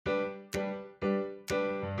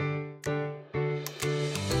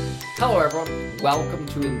Hello everyone, welcome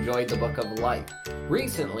to Enjoy the Book of Life.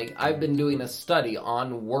 Recently, I've been doing a study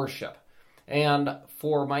on worship. And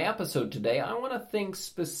for my episode today, I want to think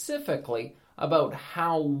specifically about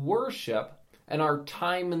how worship and our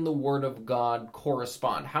time in the Word of God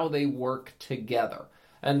correspond, how they work together.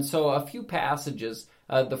 And so a few passages,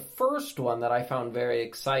 the first one that I found very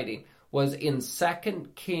exciting was in 2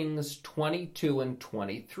 Kings 22 and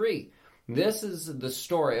 23. This is the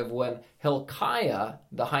story of when Hilkiah,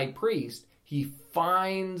 the high priest, he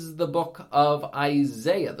finds the book of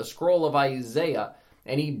Isaiah, the scroll of Isaiah,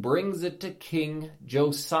 and he brings it to King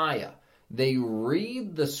Josiah. They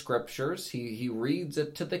read the scriptures, he reads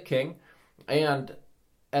it to the king, and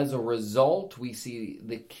as a result, we see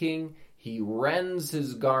the king, he rends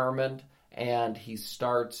his garment, and he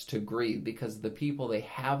starts to grieve because the people, they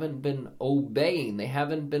haven't been obeying, they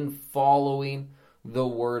haven't been following the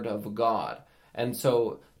word of God. And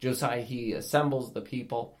so Josiah, he assembles the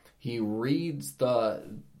people, he reads the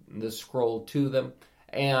scroll to them,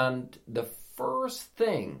 and the first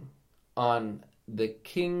thing on the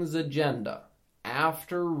king's agenda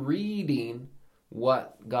after reading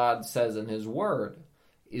what God says in his word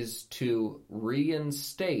is to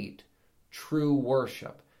reinstate true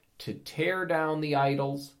worship, to tear down the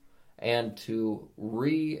idols and to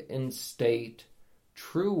reinstate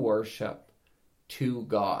true worship to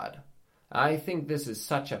God. I think this is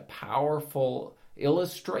such a powerful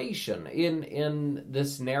illustration in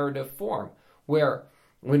this narrative form, where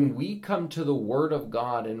when we come to the Word of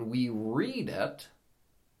God and we read it,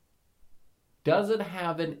 does it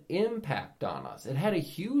have an impact on us? It had a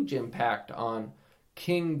huge impact on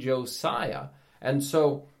King Josiah. And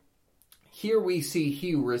so here we see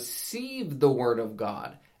he received the Word of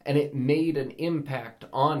God and it made an impact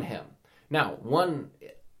on him. Now,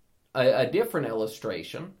 a different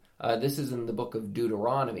illustration, this is in the book of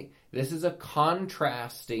Deuteronomy. This is a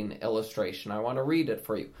contrasting illustration. I want to read it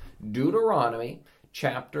for you. Deuteronomy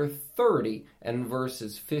chapter 30 and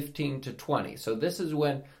verses 15 to 20. So this is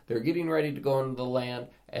when they're getting ready to go into the land,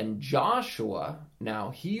 and Joshua,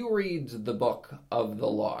 now he reads the book of the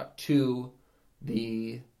law to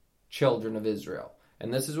the children of Israel.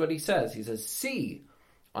 And this is what he says. He says, "See,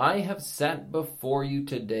 I have set before you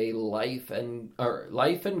today life and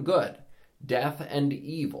good, death and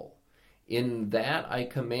evil. In that I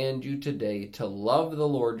command you today to love the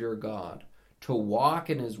Lord your God, to walk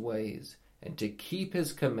in his ways, and to keep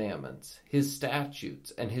his commandments, his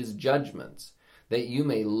statutes, and his judgments, that you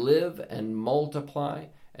may live and multiply,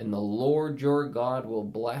 and the Lord your God will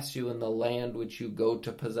bless you in the land which you go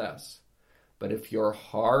to possess. But if your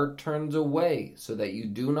heart turns away so that you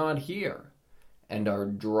do not hear, and are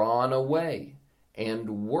drawn away,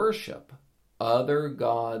 and worship other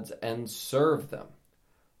gods and serve them,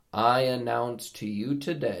 I announce to you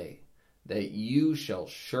today that you shall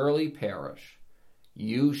surely perish.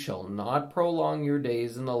 You shall not prolong your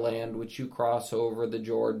days in the land which you cross over the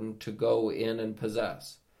Jordan to go in and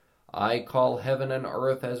possess. I call heaven and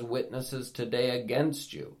earth as witnesses today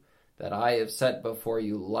against you, that I have set before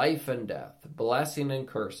you life and death, blessing and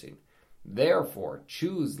cursing. Therefore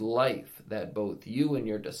choose life, that both you and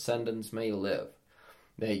your descendants may live,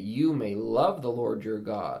 that you may love the Lord your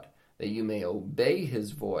God, that you may obey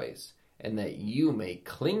his voice, and that you may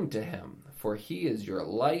cling to him, for he is your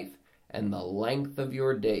life and the length of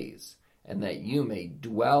your days, and that you may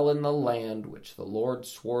dwell in the land which the Lord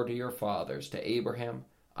swore to your fathers, to Abraham,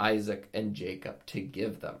 Isaac, and Jacob, to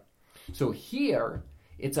give them." So here,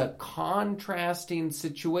 it's a contrasting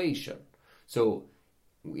situation. So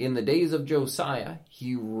in the days of Josiah,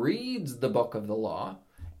 he reads the book of the law,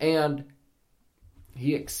 and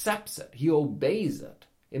he accepts it. He obeys it.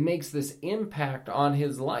 It makes this impact on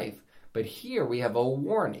his life. But here we have a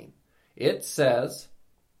warning. It says,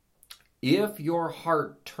 if your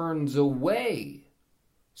heart turns away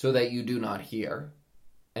so that you do not hear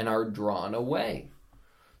and are drawn away.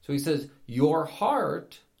 So he says, your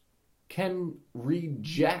heart can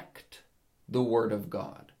reject the word of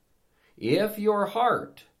God. If your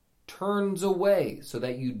heart turns away so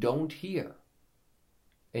that you don't hear,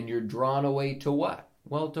 and you're drawn away to what?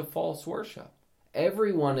 Well, to false worship.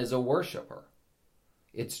 Everyone is a worshiper.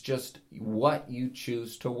 It's just what you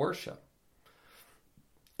choose to worship.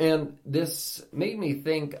 And this made me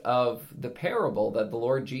think of the parable that the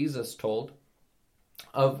Lord Jesus told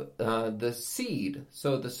of the seed.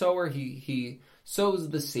 So the sower, he sows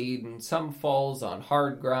the seed, and some falls on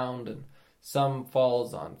hard ground, and some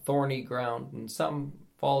falls on thorny ground, and some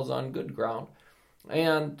falls on good ground.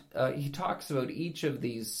 And he talks about each of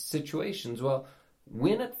these situations. Well,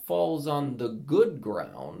 when it falls on the good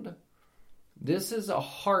ground, this is a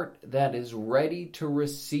heart that is ready to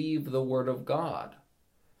receive the word of God.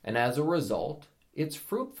 And as a result, it's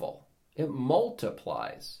fruitful. It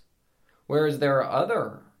multiplies. Whereas there are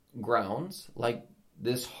other grounds, like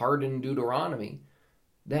this hardened Deuteronomy,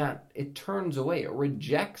 that it turns away. It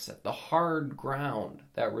rejects it. The hard ground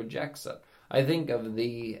that rejects it. I think of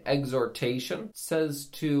the exhortation. It says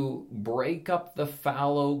to break up the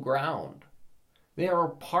fallow ground. There are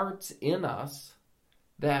parts in us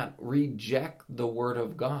that reject the Word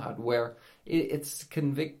of God, where it's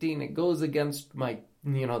convicting. It goes against my,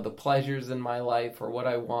 the pleasures in my life or what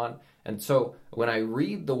I want. And so when I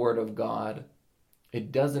read the Word of God,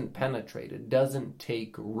 it doesn't penetrate. It doesn't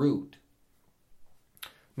take root.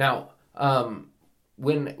 Now,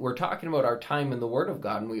 when we're talking about our time in the Word of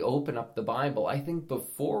God and we open up the Bible, I think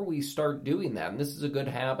before we start doing that, and this is a good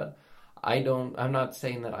habit, I'm not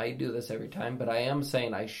saying that I do this every time, but I am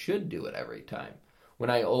saying I should do it every time. When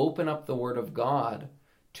I open up the Word of God,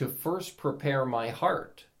 to first prepare my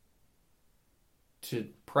heart to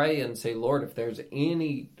pray and say, Lord, if there's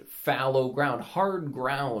any fallow ground, hard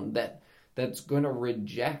ground that's going to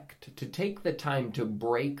reject, to take the time to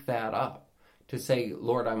break that up, to say,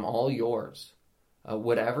 Lord, I'm all yours.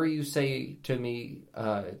 Whatever you say to me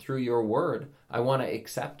through your word, I want to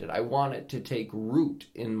accept it. I want it to take root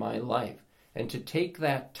in my life. And to take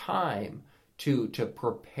that time to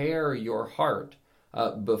prepare your heart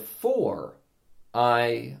before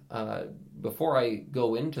I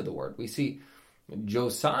go into the word. We see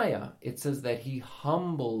Josiah, it says that he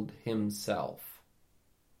humbled himself.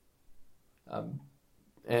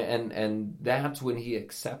 And that's when he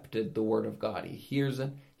accepted the word of God. He hears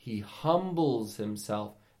it, he humbles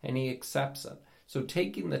himself, and he accepts it. So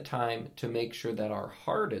taking the time to make sure that our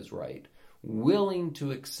heart is right, willing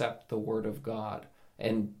to accept the word of God,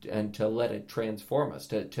 and to let it transform us,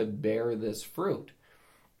 to bear this fruit.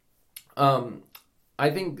 I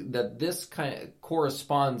think that this kind of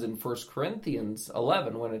corresponds in 1 Corinthians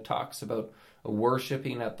 11 when it talks about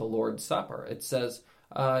worshiping at the Lord's Supper. It says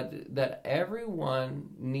that everyone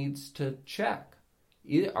needs to check.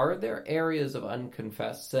 Are there areas of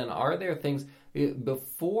unconfessed sin? Are there things,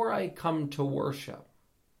 before I come to worship,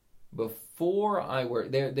 before I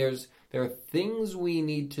work, there are things we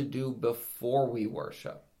need to do before we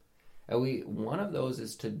worship. And one of those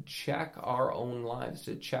is to check our own lives,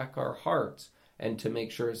 to check our hearts, and to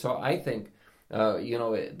make sure. So I think,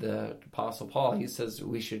 the Apostle Paul, he says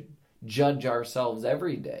we should judge ourselves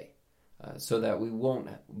every day so that we won't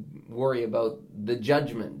worry about the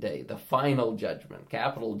judgment day, the final judgment,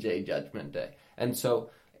 capital J judgment day. And so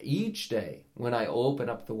each day when I open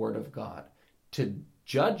up the Word of God, to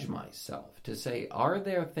judge myself, to say, are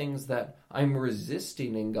there things that I'm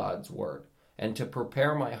resisting in God's Word? And to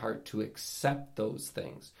prepare my heart to accept those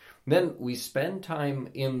things. Then we spend time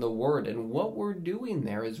in the Word, and what we're doing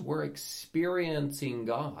there is we're experiencing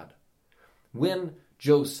God. When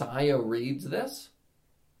Josiah reads this,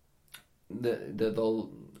 the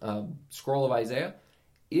scroll of Isaiah,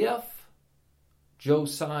 if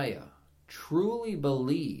Josiah truly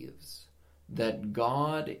believes that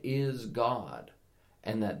God is God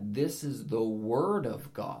and that this is the Word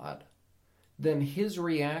of God, then his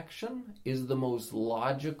reaction is the most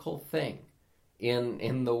logical thing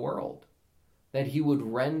in the world. That he would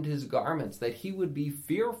rend his garments, that he would be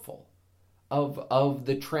fearful of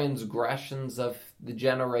the transgressions of the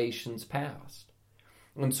generations past.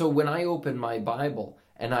 And so when I open my Bible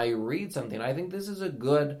and I read something, I think this is a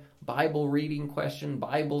good Bible reading question,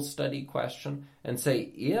 Bible study question, and say,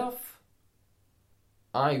 if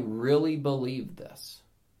I really believe this,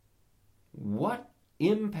 what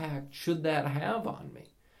impact should that have on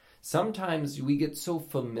me? Sometimes we get so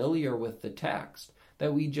familiar with the text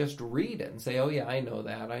that we just read it and say, oh yeah, I know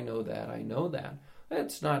that, I know that, I know that.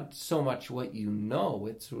 It's not so much what you know,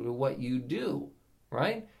 it's what you do,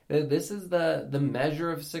 right? This is the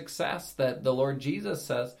measure of success that the Lord Jesus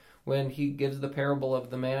says when he gives the parable of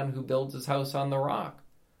the man who builds his house on the rock.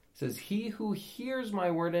 He says, he who hears my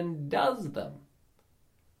word and does them.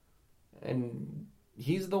 And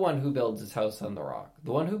he's the one who builds his house on the rock.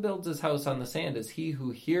 The one who builds his house on the sand is he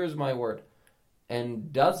who hears my word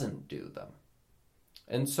and doesn't do them.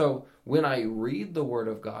 And so when I read the Word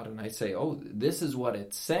of God and I say, oh, this is what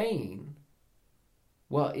it's saying,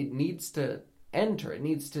 well, it needs to enter. It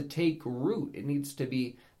needs to take root. It needs to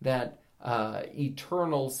be that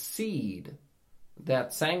eternal seed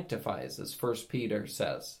that sanctifies, as 1 Peter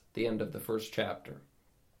says at the end of the first chapter.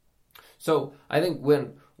 So I think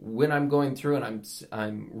when I'm going through and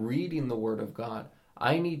I'm reading the Word of God,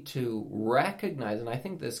 I need to recognize, and I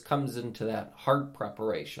think this comes into that heart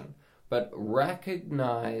preparation, but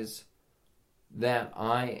recognize that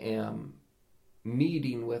I am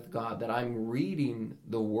meeting with God, that I'm reading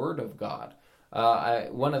the Word of God.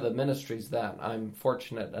 One of the ministries that I'm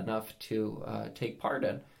fortunate enough to take part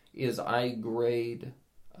in is I grade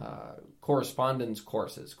correspondence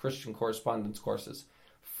courses, Christian correspondence courses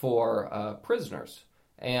for prisoners.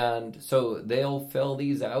 And so they'll fill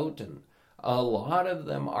these out, and a lot of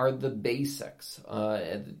them are the basics,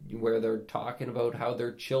 where they're talking about how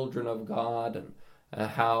they're children of God and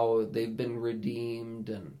how they've been redeemed,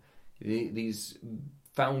 and these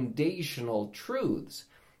foundational truths.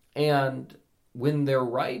 And when they're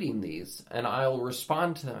writing these, and I'll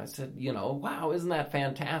respond to them, I said, wow, isn't that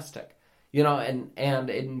fantastic? And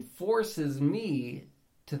it forces me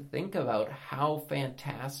to think about how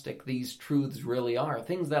fantastic these truths really are.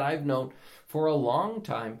 Things that I've known for a long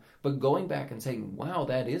time, but going back and saying, wow,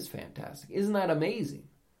 that is fantastic. Isn't that amazing?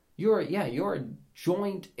 You're a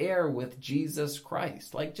joint heir with Jesus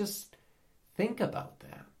Christ. Like, just think about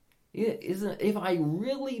that. If I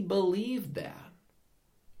really believed that,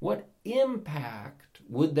 what impact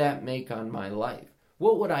would that make on my life?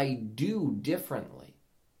 What would I do differently?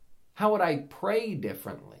 How would I pray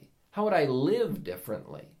differently? How would I live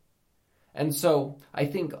differently? And so I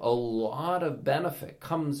think a lot of benefit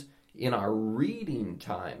comes in our reading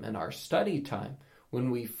time and our study time when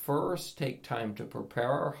we first take time to prepare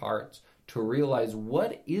our hearts to realize,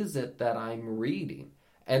 what is it that I'm reading?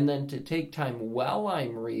 And then to take time while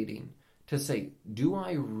I'm reading to say, do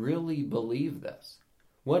I really believe this?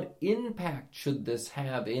 What impact should this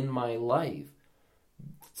have in my life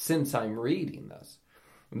since I'm reading this?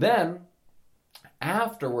 Then,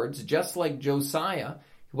 afterwards, just like Josiah,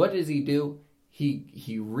 what does he do?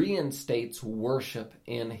 He reinstates worship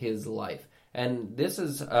in his life. And this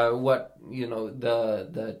is what,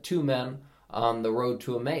 the two men on the road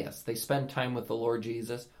to Emmaus, they spend time with the Lord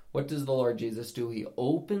Jesus. What does the Lord Jesus do? He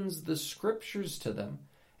opens the scriptures to them,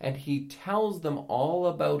 and he tells them all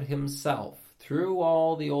about himself through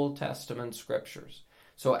all the Old Testament scriptures.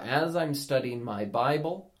 So as I'm studying my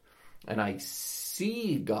Bible, and I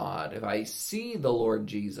see God, if I see the Lord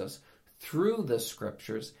Jesus through the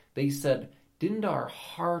scriptures, they said, didn't our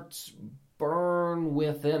hearts burn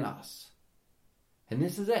within us? And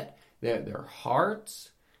this is it. Their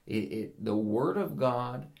hearts, the Word of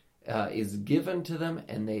God is given to them,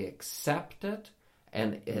 and they accept it.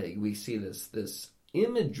 And we see this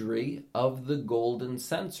imagery of the golden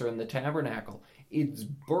censer in the tabernacle. It's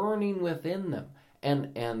burning within them.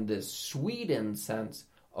 And this sweet incense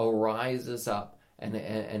arises up,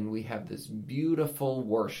 and we have this beautiful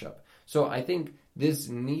worship. So I think this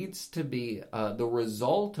needs to be the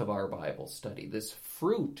result of our Bible study, this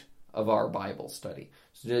fruit of our Bible study.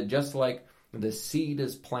 So just like the seed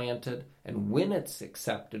is planted, and when it's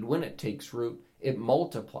accepted, when it takes root, it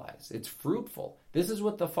multiplies. It's fruitful. This is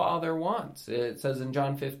what the Father wants. It says in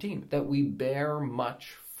John 15 that we bear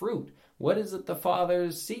much fruit. What is it the Father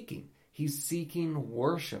is seeking? He's seeking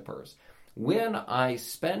worshipers. When I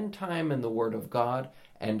spend time in the Word of God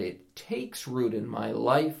and it takes root in my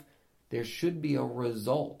life, there should be a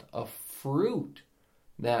result, a fruit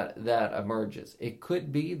that emerges. It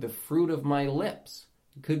could be the fruit of my lips.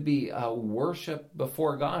 It could be worship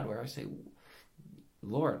before God, where I say,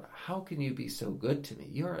 Lord, how can you be so good to me?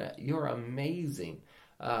 You're amazing.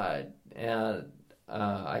 And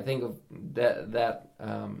I think of that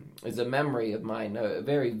is a memory of mine, a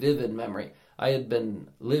very vivid memory. I had been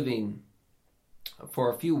living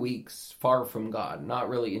for a few weeks far from God, not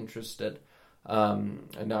really interested,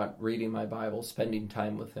 and not reading my Bible, spending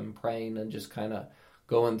time with Him, praying, and just kind of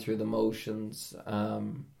going through the motions.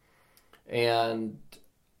 And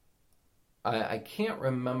I can't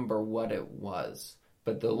remember what it was,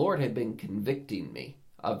 but the Lord had been convicting me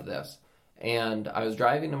of this. And I was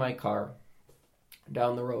driving in my car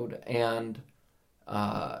down the road, and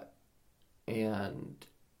I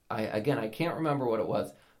can't remember what it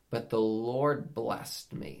was, but the Lord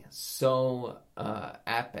blessed me so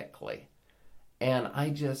epically. And I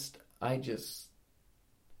just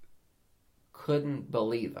couldn't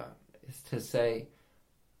believe it. It's to say,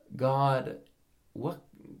 God,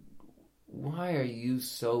 why are you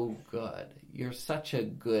so good? You're such a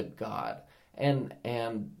good God. And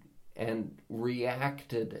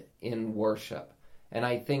reacted in worship. And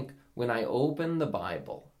I think when I open the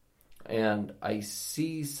Bible and I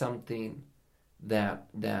see something that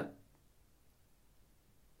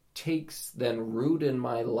takes then root in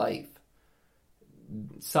my life,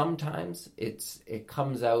 sometimes it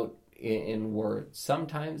comes out in words.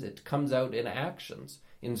 Sometimes it comes out in actions,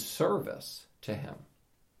 in service to Him.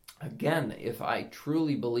 Again, if I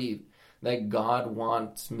truly believe that God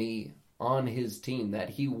wants me on His team, that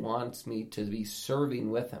He wants me to be serving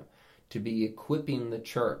with Him, to be equipping the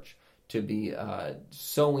church, to be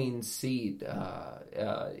sowing seed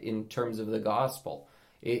in terms of the gospel.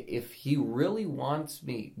 If he really wants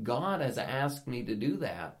me, God has asked me to do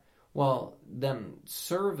that, well, then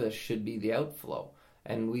service should be the outflow.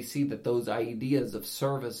 And we see that those ideas of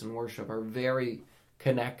service and worship are very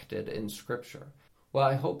connected in Scripture. Well,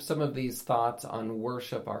 I hope some of these thoughts on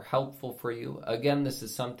worship are helpful for you. Again, this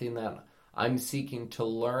is something that I'm seeking to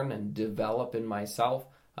learn and develop in myself.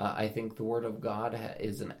 I think the Word of God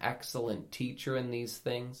is an excellent teacher in these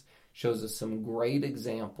things, shows us some great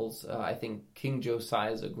examples. I think King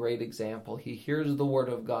Josiah is a great example. He hears the Word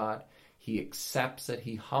of God, he accepts it,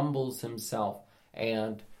 he humbles himself,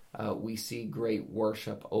 and we see great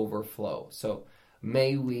worship overflow. So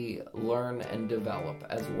may we learn and develop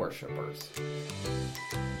as worshipers.